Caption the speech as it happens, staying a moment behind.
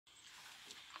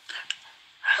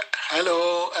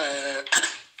Hello,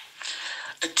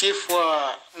 a chief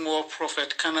for more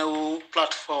prophet Kanawu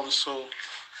platform, so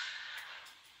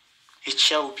it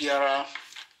shall be a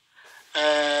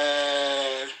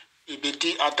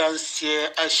ibedi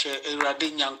adansie ashe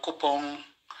erade nyankopon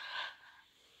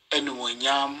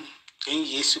enuonyam en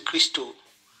Yesu Kristo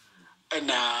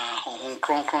na honhom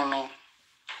kronkron no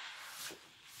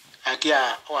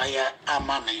adia waya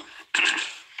amame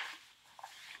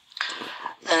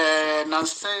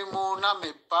nansemu na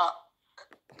meba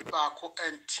baako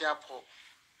entiapo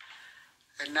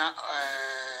na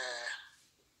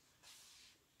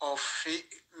ofi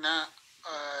na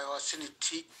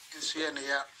wasiniti nso ye ne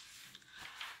ya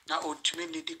na otumi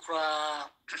nidi kra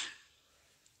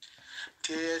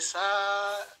te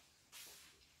sa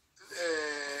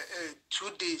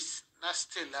 2 days na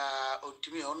still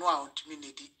otumi ono a otumi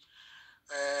nidi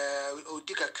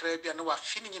odi kakra bia na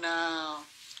wafi nyina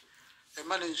e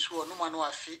man nso ono ma na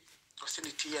wafi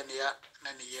wasiniti ye ne ya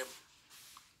na ne yam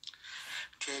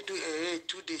te do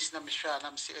 2 days na me hwa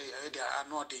na me say dey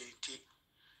ano dey ti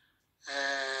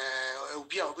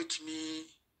obi a obetimi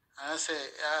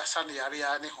say san yare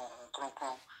ya ne honhom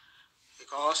kronkron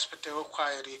because hospital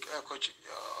require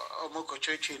omoko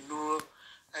church nuro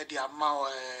di ama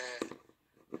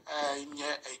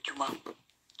nye adwuma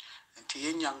nti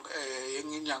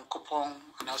yenyankopon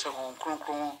ana say honhom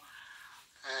kronkron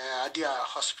adi a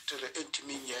hospital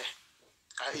entimi nye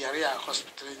yare a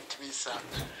hospital entimi sa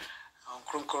honhom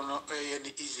kronkron no ye ni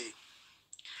easy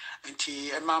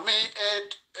nti mame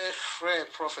free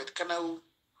prophet Kanawu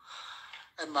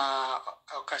ma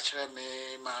okachire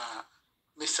me ma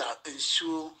misa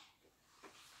ensuo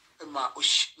ma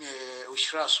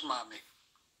oshira so mame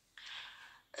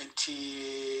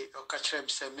nti okachire me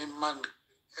se me man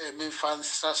me fan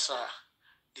sasa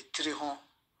de tri ho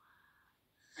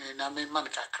na me man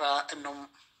kakra enom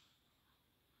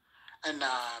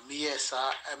na me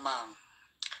yesa ma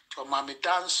to mame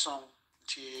danson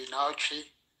ti na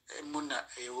otwe emuna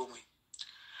ewomu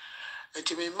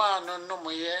enti me ma no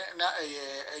moye na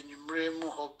anwumre mu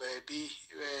ho baabi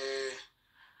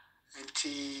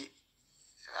enti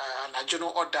anajo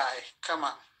no odai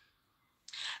kama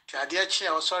ti ade achi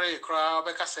a osore kra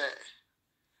obeka se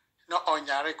no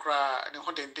onyare kra ne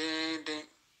ho denden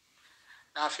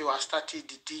na afi wa start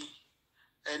didi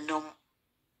enom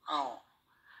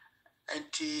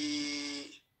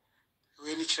enti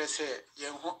we ni kire se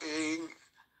yen ho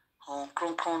hon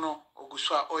kronkron no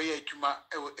oguso a oye adwuma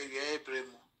ewe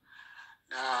ebremu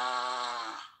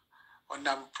na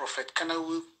onam prophet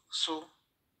Kanawu so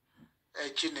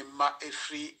ejinema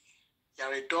efri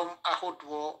yaredom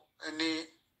ahodwo ne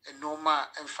enoma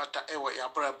emfata ewe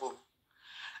yabrabom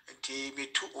enti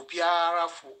metu obiara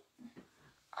fo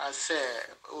ase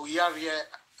oyare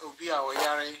obi a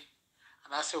oyare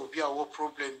anase obi a wo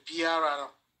problem biara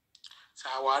no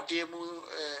sa wade mu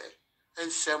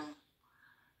ensem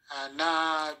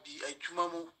na bi adwuma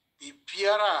mu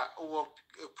biara wo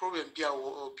problem bia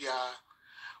wo bia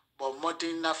bo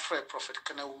modern na free prophet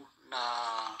Kanawu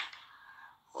na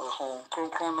hon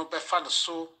kronkron no befa no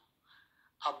so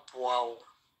aboawo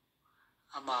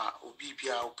ama obi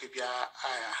bia okebia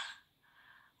aya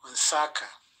onsaka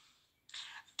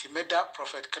timeda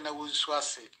prophet Kanawu nso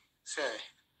ase say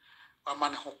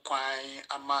waman ho kwan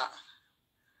ama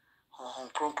hon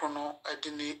kronkron no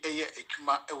edini eye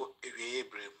adwuma ewo ewieye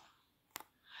bremu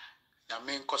na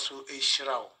me nkoso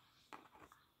ehirawo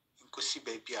nkosi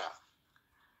babia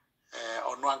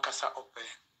ono ankasa ope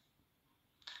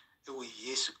ewo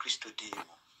Yesu Kristo di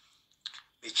mu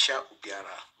mecha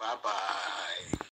obiara bye bye.